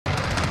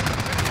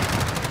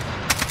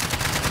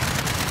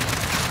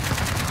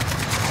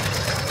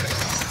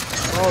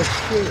Oh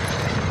shit.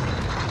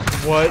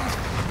 What?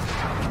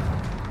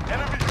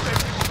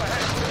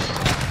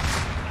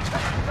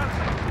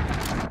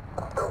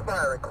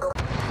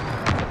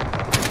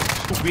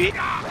 Stupid.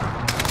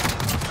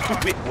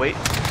 Stupid. Wait.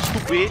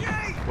 Stupid.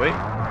 Wait.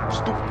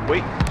 Stupid.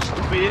 Wait.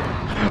 Stupid.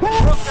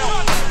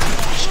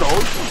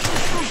 Stone.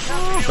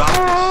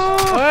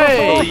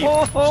 Hey!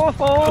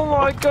 Oh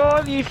my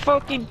god, you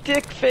fucking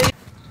dick face!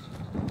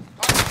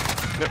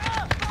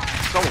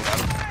 Someone got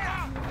him.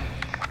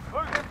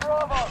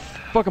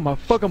 Fuck him up,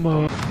 fuck him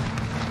up.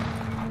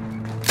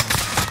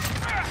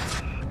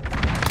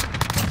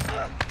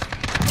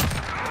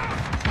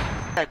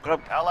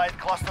 Allied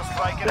cluster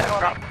strike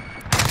incoming.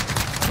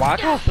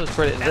 Wackoff was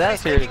pretty. That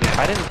seriously,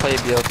 I didn't play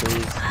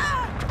BO3's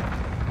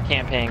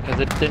campaign because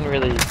it didn't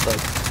really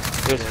like.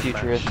 It was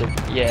futuristic,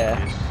 yeah.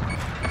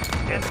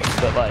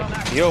 But like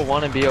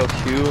BO1 and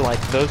BO2,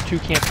 like those two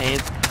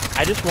campaigns,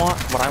 I just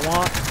want what I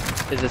want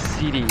is a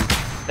CD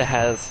that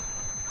has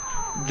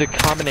the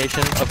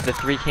combination of the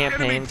three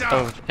campaigns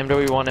of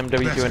MW1,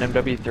 MW2, and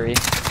MW3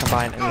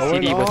 combined in the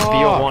CD with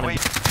BO1 and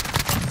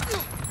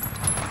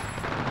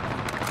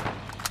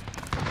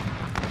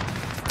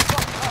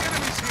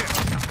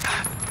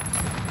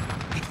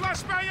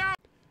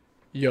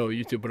Yo,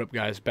 YouTube, what up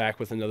guys? Back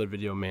with another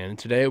video, man. And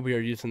today we are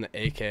using the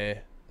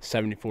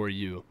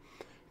AK74u.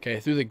 Okay,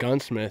 through the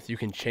gunsmith, you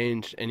can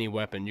change any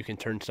weapon. You can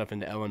turn stuff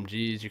into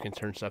LMGs, you can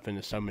turn stuff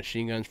into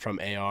submachine guns, from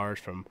ARs,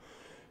 from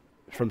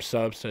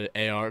subs to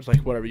ARs,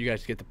 like whatever. You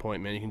guys get the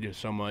point, man. You can do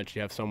so much.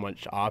 You have so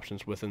much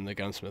options within the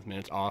gunsmith, man.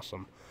 It's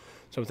awesome.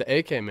 So with the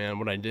AK, man,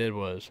 what I did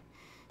was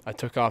I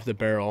took off the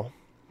barrel,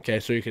 okay,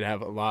 so you could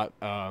have a lot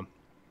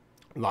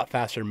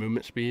faster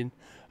movement speed,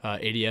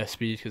 ADS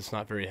speed, because it's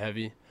not very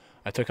heavy.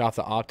 I took off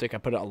the optic. I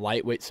put a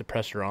lightweight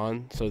suppressor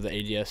on, so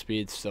the ADS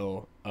speed's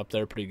still up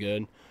there pretty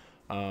good.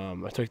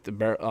 I took the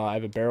barrel. I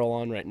have a barrel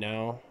on right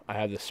now. I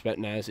have the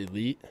Spetsnaz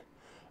Elite.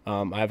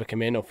 I have a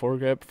Commando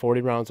foregrip,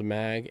 40 rounds of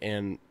mag,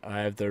 and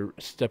I have the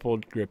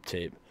stippled grip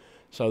tape.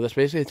 So this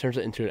basically turns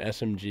it into an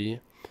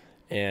SMG,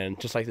 and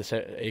just like the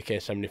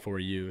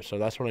AK74u. So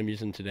that's what I'm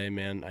using today,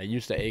 man. I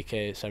used the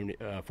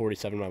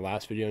AK47 in my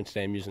last video, and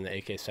today I'm using the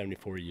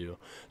AK74u.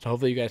 So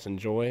hopefully you guys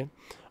enjoy.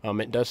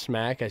 It does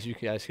smack, as you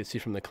guys can see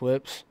from the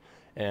clips,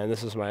 and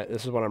this is what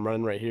I'm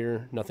running right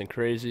here. Nothing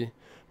crazy,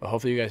 but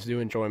hopefully you guys do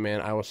enjoy,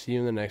 man. I will see you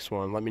in the next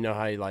one. Let me know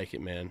how you like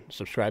it, man.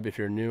 Subscribe if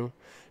you're new.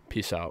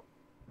 Peace out.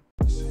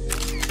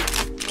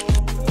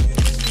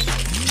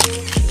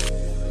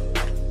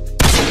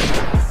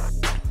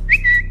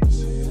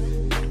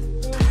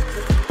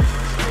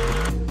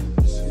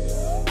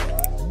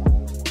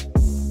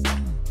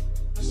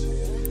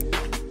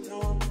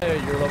 Hey,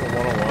 you're level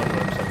 101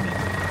 or something.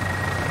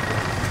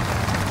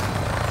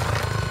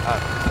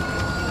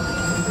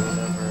 Doing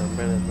that for a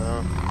minute now.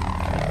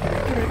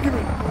 Give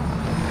me.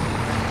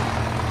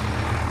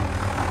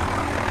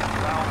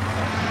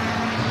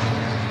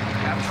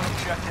 Capture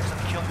objectives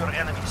and kill your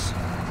enemies.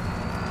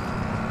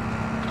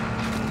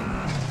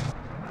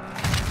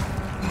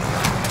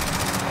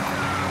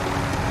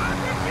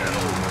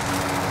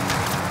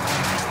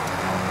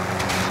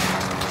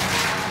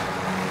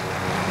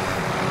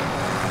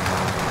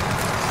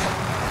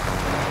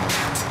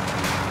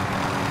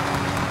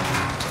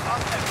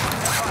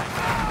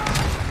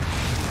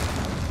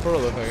 Sort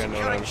of look like I know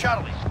Securing him.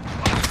 Charlie.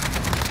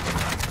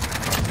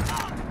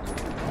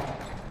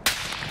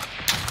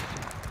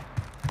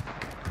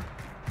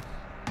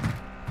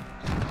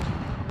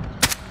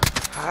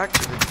 I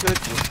actually could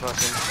just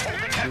fucking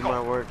do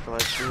my work for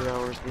like 3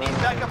 hours now. Need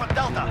backup at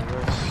Delta.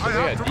 We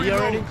got D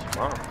already?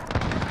 Tomorrow.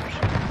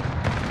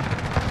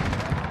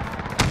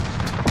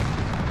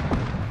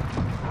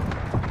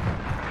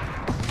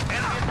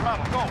 Enemy in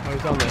Bravo, go. I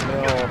was on the hill.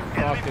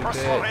 Enemy Fucking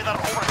personal bitch. radar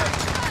overhead.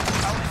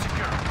 Charlie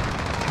secure.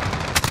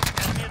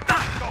 Enemy in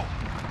Bravo, go.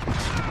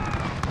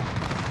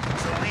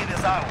 The lead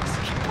is ours.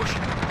 Keep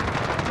pushing.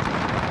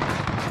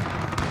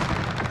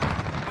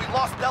 We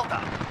lost Delta.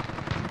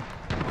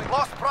 We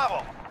lost Bravo.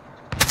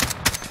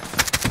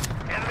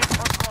 Enemy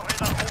personal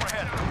radar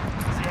overhead.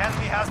 The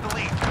enemy has the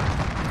lead.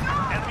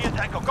 Enemy in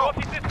Tango, go.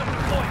 System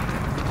deployed.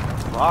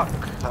 Fuck.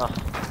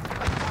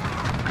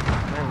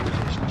 Man, we're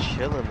just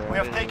chilling there. We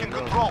have taken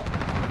control.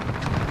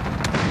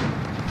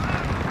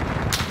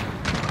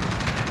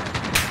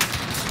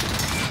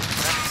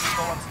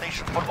 Still on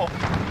station, but oh,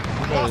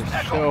 we lost Just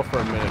Echo. chill for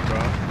a minute,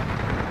 bro.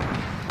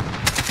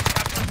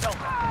 Capture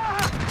Delta.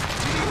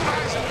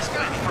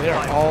 They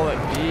are all at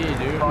B,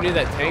 dude. We need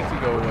that tank to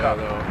go away,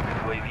 though.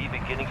 UAV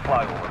beginning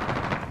flyover.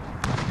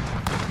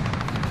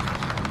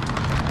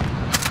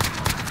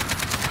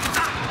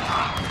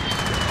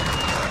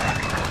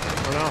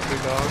 Run off,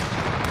 big dog.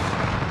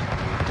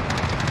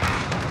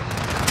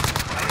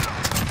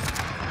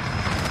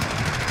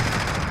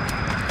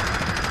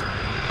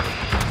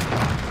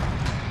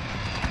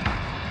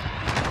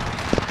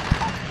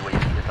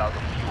 UAV is out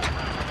of fuel.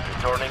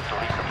 Returning to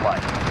resupply.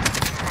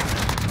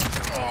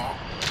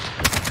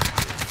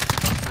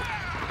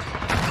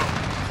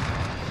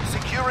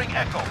 Securing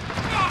Echo.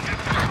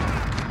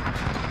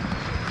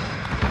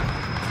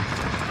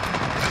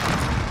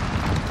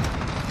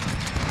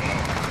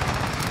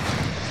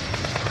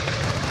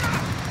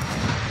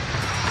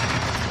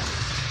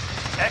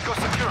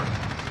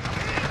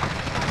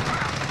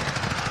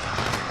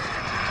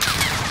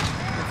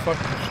 fuck?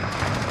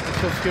 I'm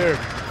so scared.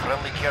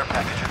 Friendly care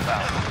package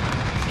inbound.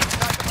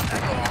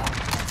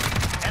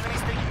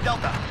 Enemies taking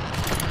Delta.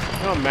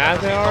 You know how mad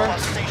they are? And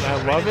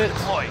I love it.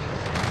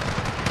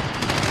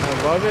 I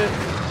love it.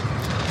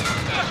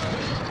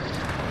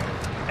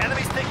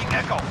 Enemies taking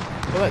Echo.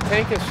 Well, that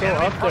tank is still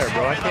up there,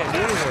 bro. I can't do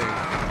anything.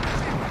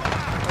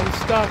 I'm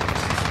stuck.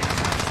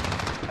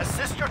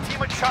 Assist your team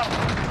with shuttle.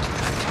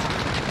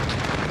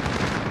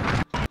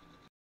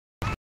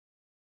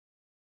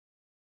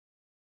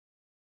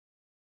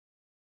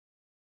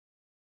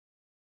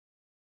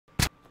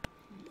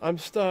 I'm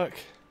stuck.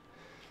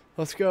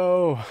 Let's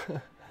go.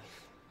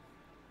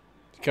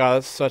 God,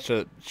 that's such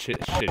a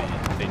shitty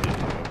thing to do.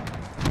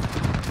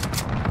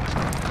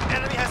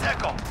 Enemy has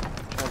Echo.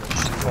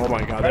 Oh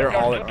my god, they're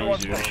all at B,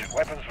 dude.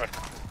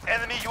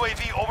 Enemy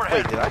UAV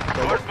overhead. Wait, did I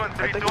kill him?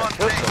 I think I killed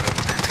someone.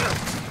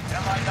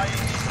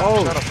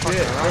 Oh Not a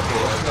shit.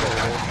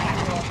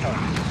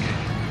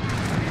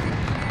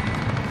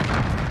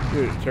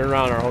 Dude, turn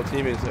around, our whole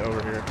team is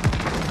over here.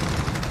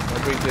 No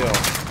big deal.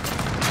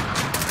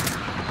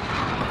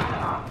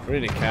 We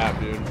need a cap,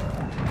 dude.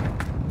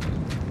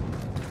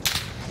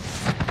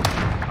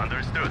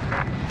 Understood.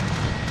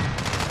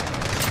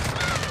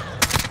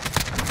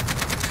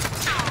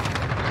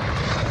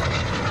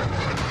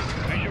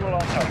 Visual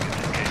on target.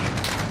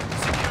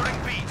 Securing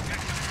B.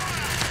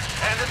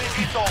 Enemy B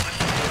sold.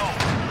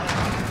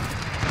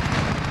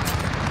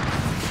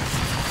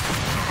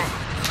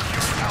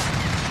 Securing Alpha.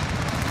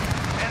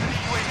 Enemy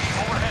UAV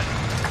overhead.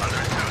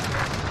 Understood.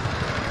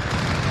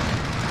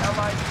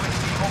 Allied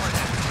UAV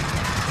overhead.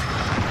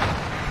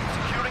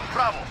 Securing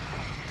Bravo.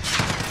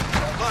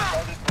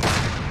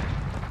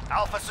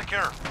 Alpha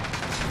secure.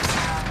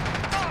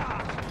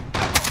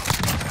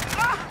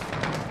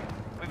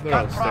 We've They're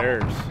got on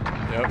stairs. Bravo.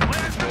 Yep.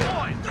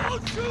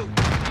 Don't shoot!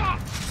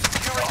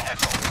 Securing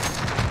Echo.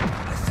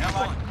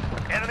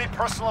 Enemy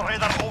personal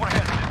radar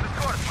overhead. This is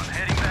Swordsman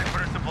heading back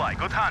for a supply.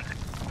 Good hunting.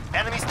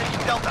 Enemies taking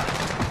Delta.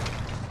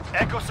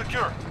 Echo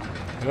secure.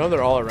 You know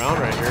they're all around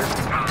right here.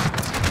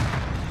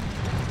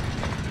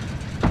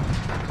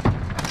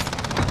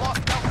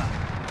 Lost Delta.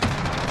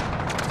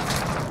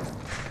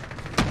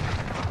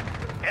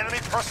 Enemy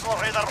personal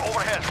radar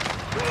overhead.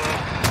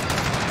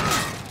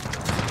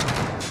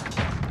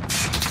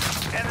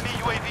 Enemy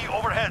UAV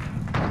overhead.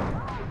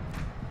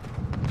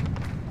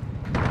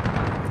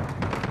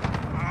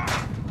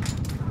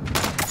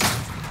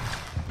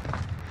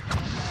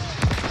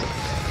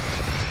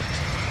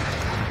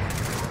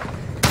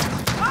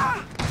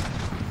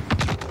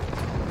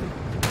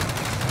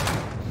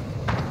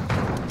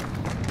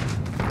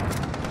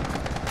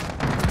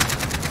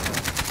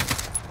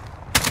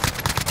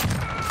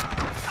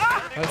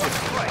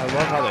 I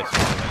love how they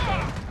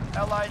sound.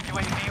 Allied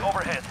UAV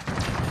overhead.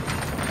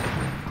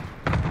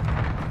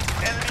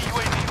 Enemy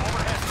UAV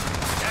overhead.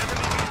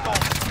 Enemy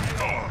installed.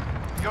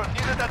 You're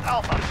needed at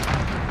Alpha.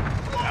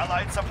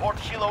 Allied support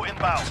Kilo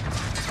inbound.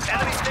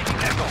 Enemies taking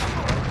Echo.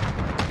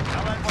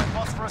 Allied white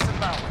phosphorus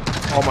inbound.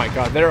 Oh my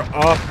god, they're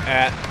up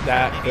at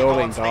that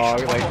building, dog.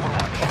 Like,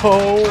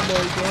 oh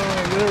my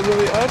god, they're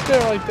really up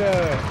there like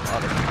that.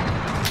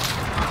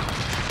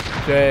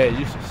 Jay,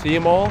 you see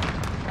them all?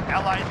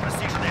 Allied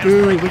precision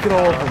Dude, airstrike look at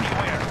all of them.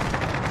 beware.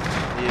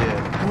 Yeah.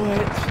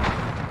 What?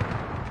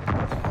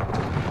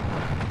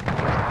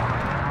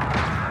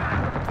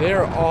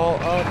 They're all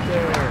up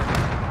there.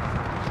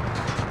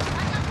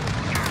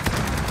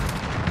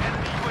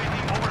 Enemy UAV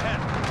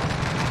overhead.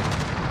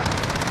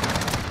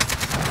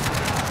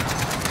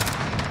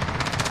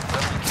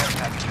 Friendly care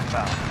package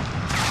inbound.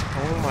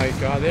 Oh my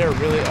god, they're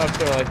really up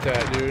there like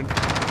that, dude.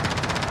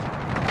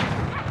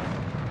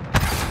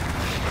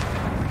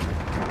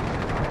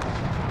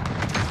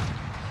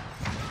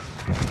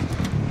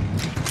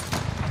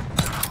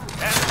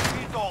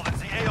 Enemy VTOL, it's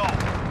the AO.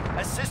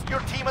 Assist your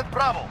team at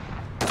Bravo.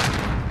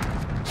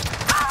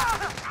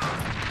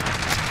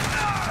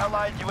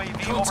 Allied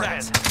UAV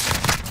overhead.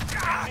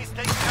 Enemies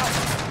taking out.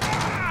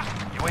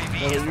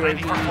 UAV is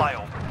ready for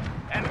flyover.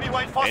 Enemy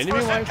white phosphorus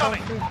Enemy white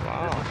incoming. phosphorus?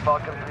 Wow.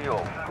 Falcon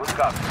 3-0. Good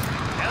copy.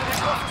 Enemy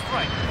close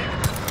strike.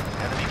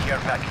 Enemy care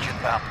package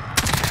inbound.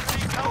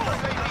 Enemy counter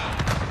UAV.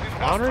 We've lost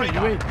Counter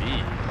radar. UAV.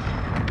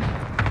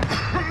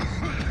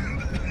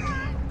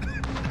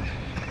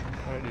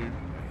 Alright, dude.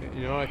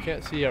 You know, I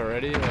can't see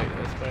already. Like,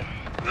 that's bad.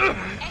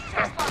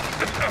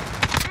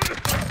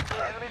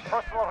 Enemy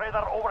personal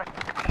radar overhead.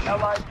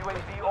 Allied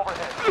UAV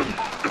overhead.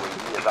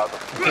 UAV is out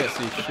of I can't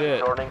see shit.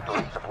 returning to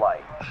resupply.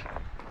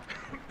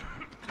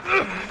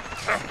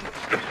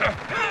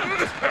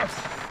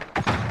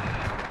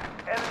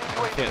 Enemy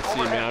UAV Can't see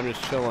me. overhead. I'm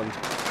just chilling.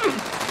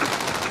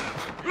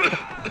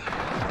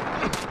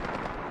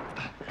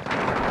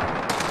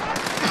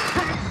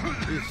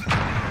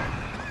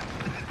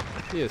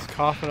 He is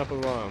coughing up a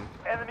lung.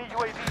 Enemy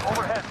UAV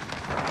overhead.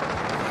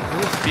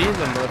 We're just beating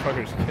them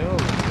motherfuckers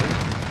killed.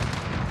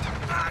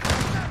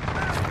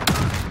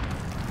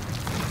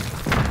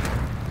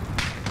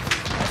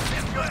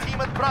 Assist your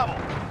team at Bravo.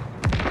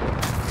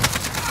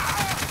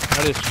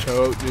 I just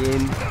choked,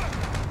 dude.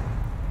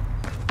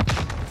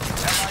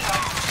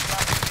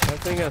 Touch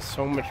thing has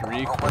so much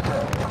recoil.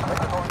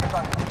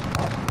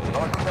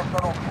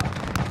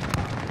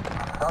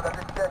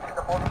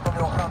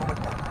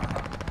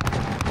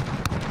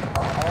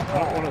 I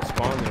don't want to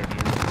spawn there,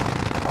 dude.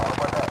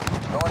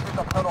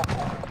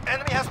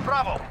 Enemy has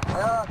Bravo.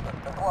 Yeah,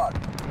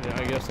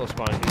 I guess I'll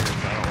spawn here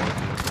if I don't want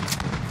to.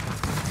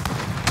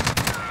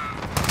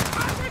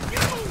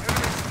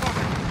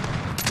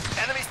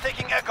 Enemies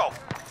taking Echo.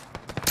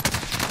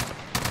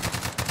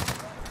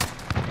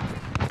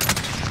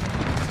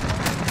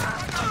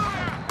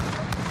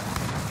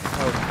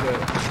 Oh,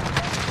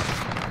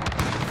 good.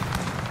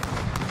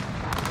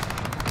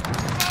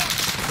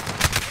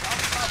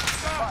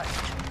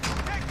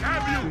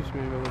 Excuse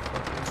me,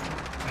 motherfucker.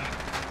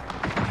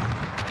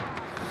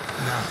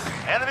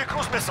 Enemy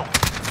cruise missile.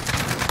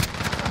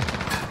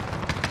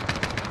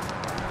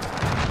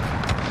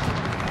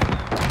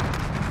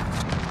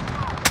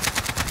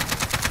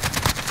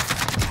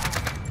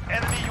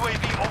 Enemy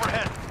UAV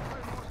overhead.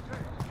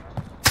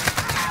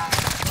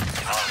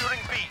 Securing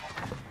B.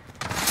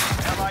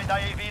 Allied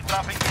IAV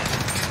dropping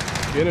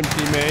in. Get him,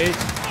 teammate.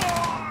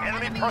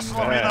 Enemy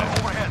personal radar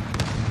overhead.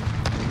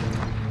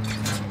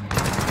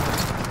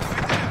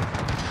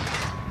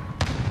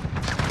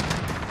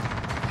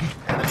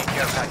 Enemy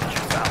care package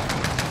inbound.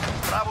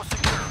 Bravo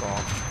secure.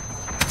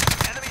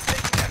 Enemy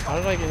taking Echo. How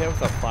did I get hit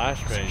with a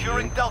flashbang,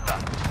 Securing dude? Delta.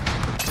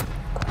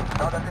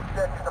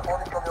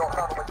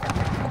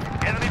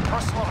 Enemy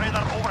personal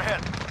radar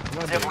overhead. I'm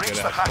not They've doing reached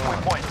good the at halfway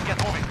spawn. point. Get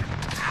moving.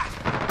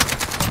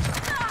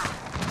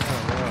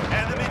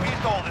 Enemy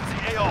VTOL in the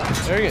AO.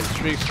 They're getting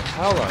streaks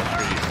hell on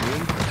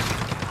streaks, dude.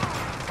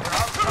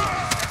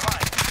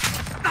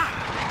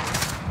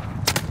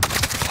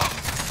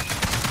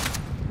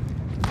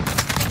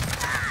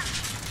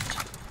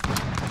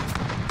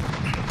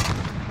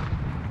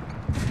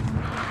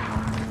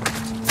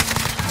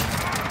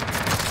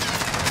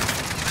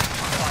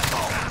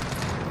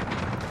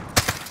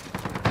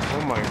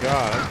 Oh my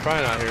god, I'm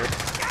trying out here.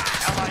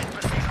 Allied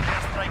precision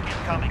airstrike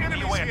incoming.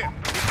 Be aware.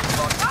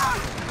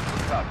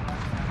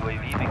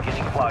 UAV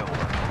beginning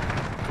flyover.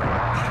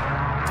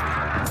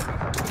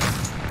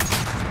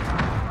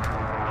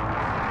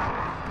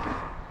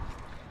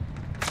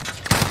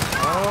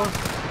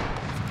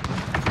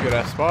 Oh, good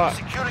ass spot.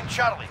 Securing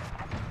Charlie.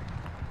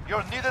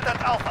 You're needed at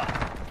Alpha.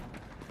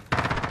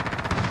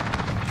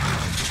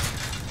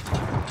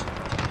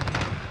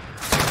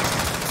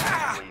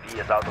 UAV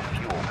is out of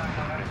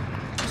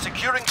fuel.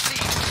 Securing C.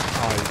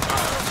 Oh,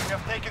 We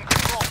have taken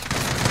control.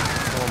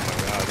 oh my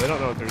god, they don't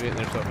know what they're getting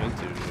themselves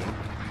into, dude.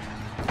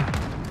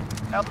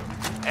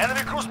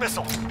 Enemy cruise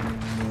missile.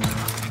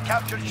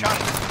 Captured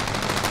Charlie.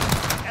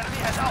 Enemy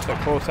has It's a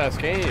Alpha. close ass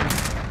game.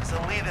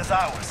 The lead is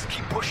ours.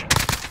 Keep pushing.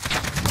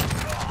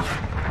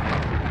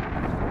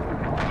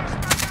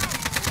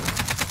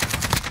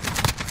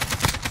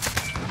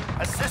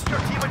 Assist your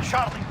team at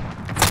Charlie.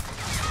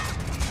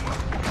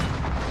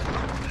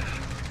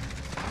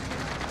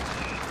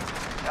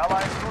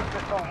 Allied cruise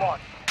missile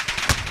launched.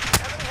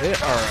 They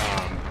are,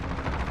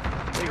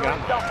 they got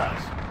my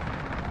ass.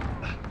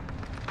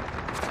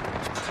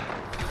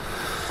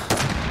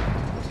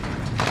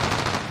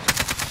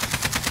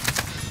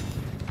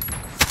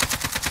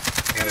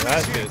 Yeah,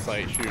 that kid's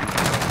like shooting.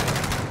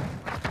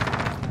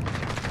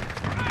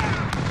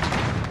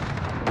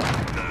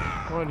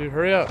 Come on, dude,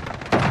 hurry up.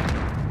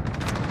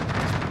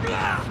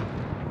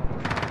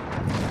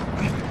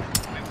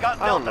 We've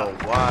got I don't Delta.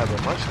 know why,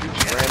 but my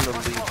streaks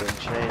randomly been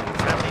changing.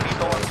 Friendly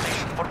VTOL on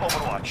station for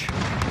Overwatch.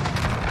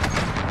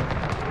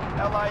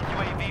 Allied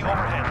UAV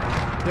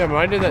overhead. Yeah,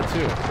 mine did that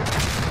too.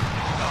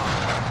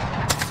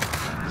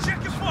 Check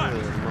your fire.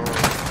 Really annoying.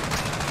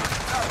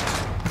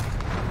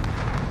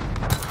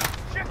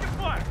 Check your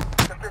fire.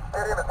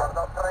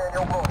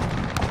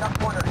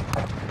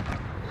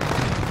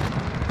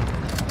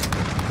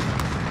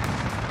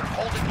 We're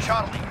holding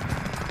Charlie.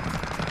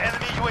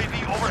 Enemy UAV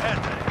overhead.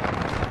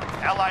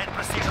 Allied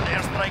precision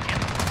airstrike in.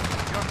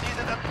 You're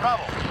needed at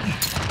Bravo.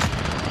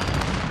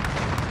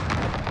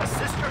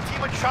 Assist your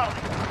team at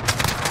Charlie.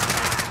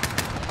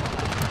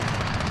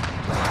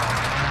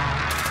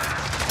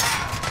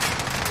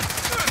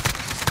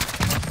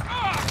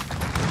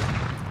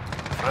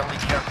 Friendly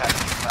care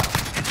package found.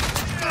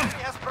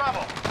 Enemy has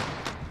Bravo.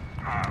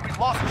 We've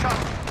lost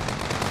Charlie.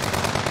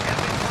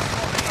 Enemy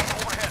personal radar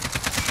overhead.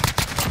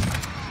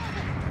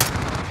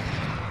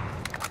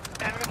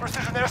 Enemy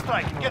precision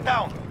airstrike. Get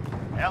down.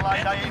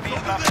 Allied IAV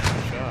dropping.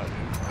 Shot, dude.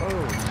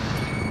 Oh.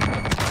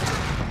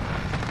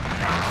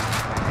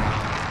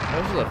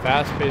 This is a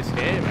fast-paced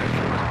game,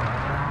 actually.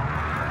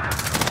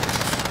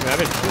 I mean, I've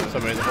been shooting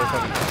somebody the whole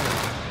fucking time.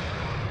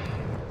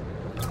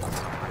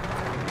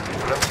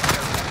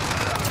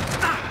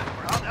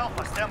 We're on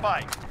Alpha, stand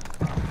by.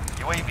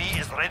 UAV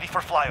is ready for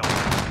flyover.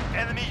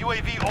 Enemy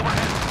UAV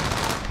overhead.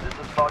 This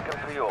is Falcon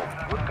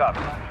 3-0. Good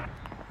copy.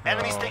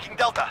 Enemies taking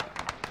Delta.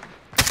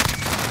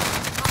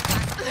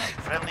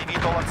 Friendly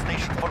VTOL on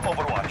station for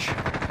Overwatch.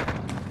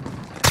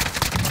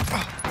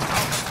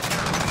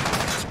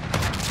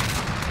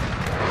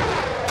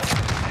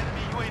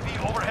 Enemy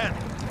UAV overhead.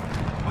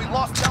 We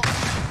lost Delta.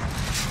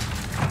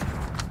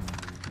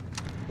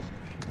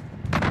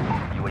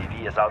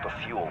 out of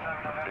fuel.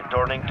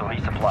 Returning to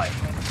resupply.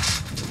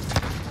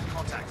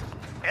 Contact.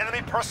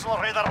 Enemy personal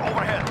radar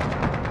overhead.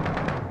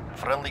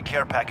 Friendly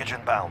care package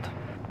inbound.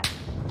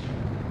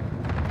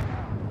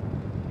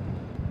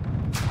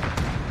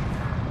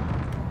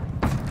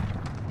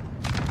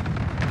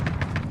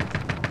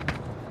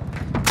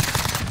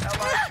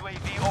 Allied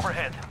UAV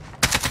overhead.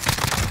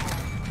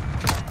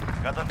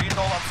 Got the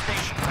VTOL on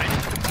station, ready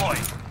to deploy.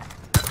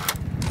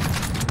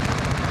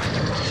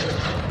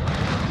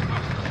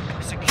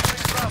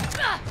 Securing Bravo.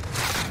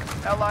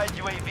 Allied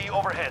UAV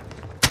overhead.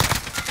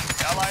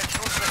 Allied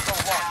cruise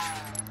missile launched.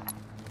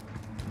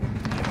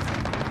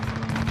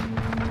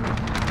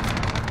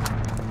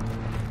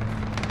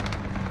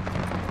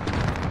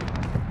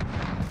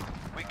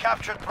 We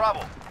captured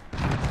Bravo.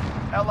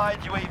 Allied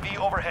UAV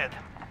overhead.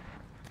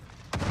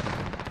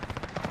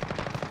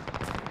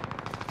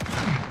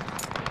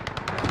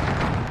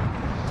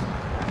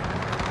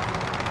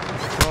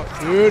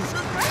 Dude.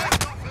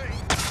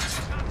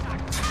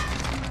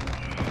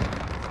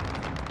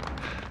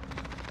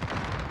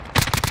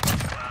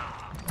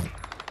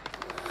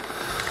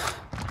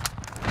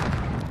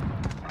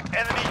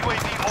 Enemy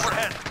UAV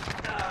overhead.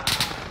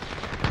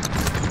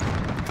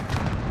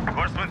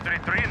 Horseman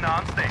 3-3 now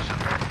on station.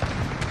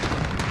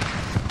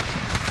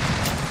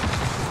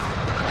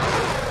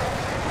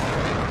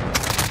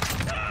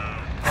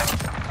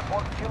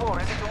 One kilo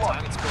ready to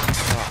launch.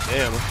 Oh,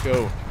 damn, let's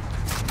go.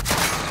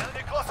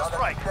 Enemy cluster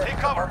strike. Take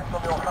cover.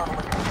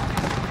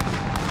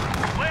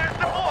 Where's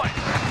the boy?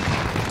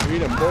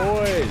 Freedom,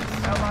 boys.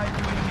 Allied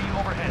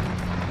UAV overhead.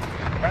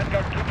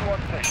 Vanguard 2 to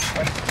 1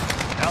 station.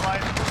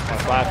 Allied cruise My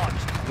missile flash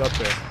launched. is up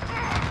there.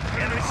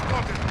 Enemy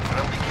spotted.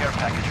 Friendly care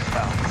package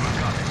inbound.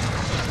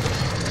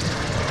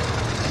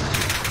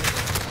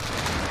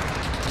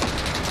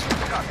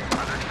 Copy.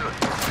 Understood.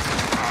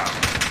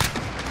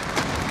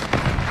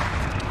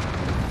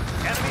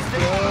 Enemy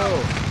station. Whoa.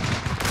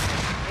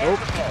 Nope.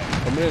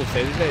 Come in.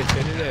 Stay today.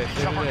 Stay today.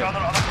 Stay Chopper today. gunner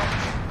on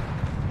approach.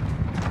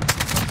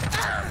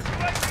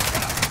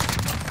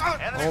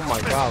 Enemy Oh my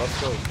cruise god,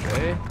 let's go.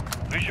 Stay.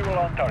 Visual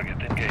on target,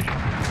 engaging.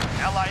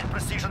 missile. Allied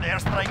precision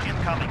airstrike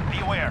incoming.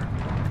 Beware.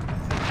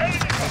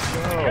 Let's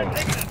go.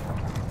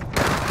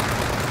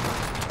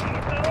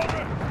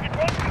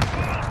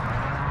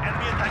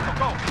 Enemy attack.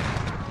 Go.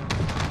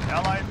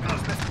 Allied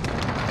cruise missile.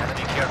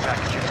 Enemy care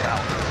package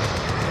inbound.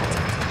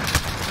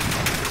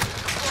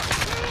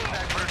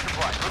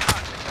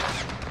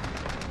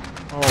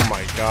 Oh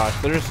my gosh,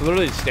 they're just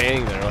literally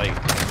standing there, like,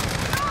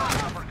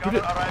 Gunner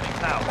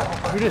arriving now.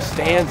 who just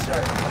stands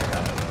there?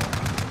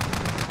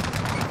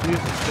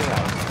 Use the shit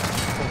out.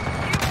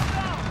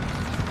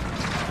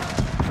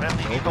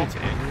 Friendly Eagle.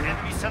 Nobody's angry.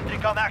 Enemy sentry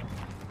gun act.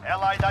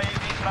 Allied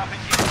IAV traffic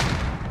in.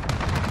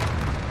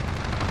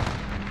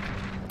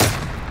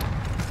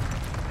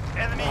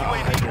 Enemy I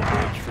UAV. had your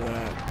bitch for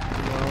that.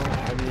 You know,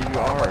 I mean, you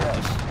are.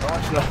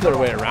 Just another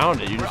way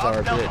around it. You just are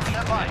a Delta, bitch.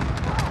 stand by.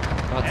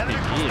 Not to be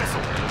mean, but it's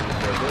what it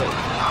is.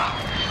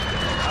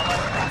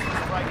 Allied cluster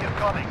strike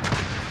incoming.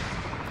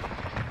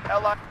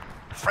 Allied.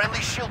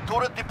 Friendly shield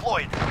turret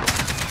deployed.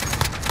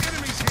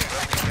 Enemies here.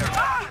 Friendly care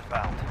package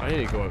inbound. I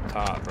need to go up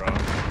top, bro.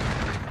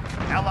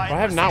 Allied I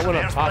have not went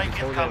up precision top airstrike this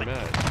whole incoming. damn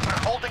match.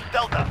 We're holding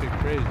Delta. That'd be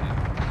crazy.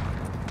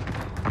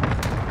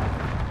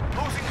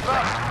 Losing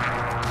ground.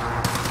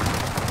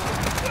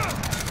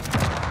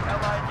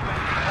 Allied UAV.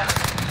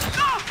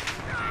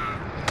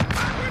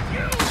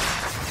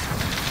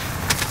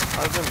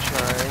 I've been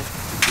trying to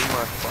do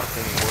my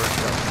fucking work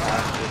up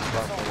past this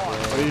fucking What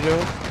way. are you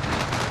doing?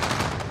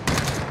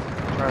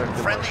 Trying to do my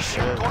Friendly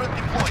shield shit. turret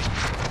deployed.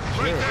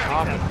 Sure,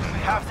 stop it.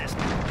 We have this.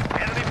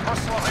 Enemy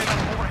personal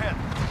radar overhead.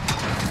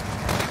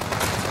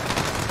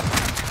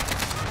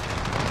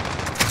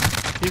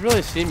 He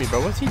really see me,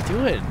 bro. What's he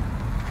doing?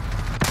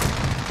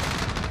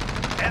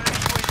 Enemy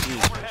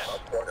UAV overhead.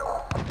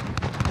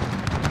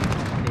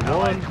 We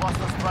Allied won.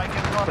 cluster strike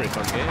Pretty incoming.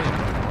 fun game.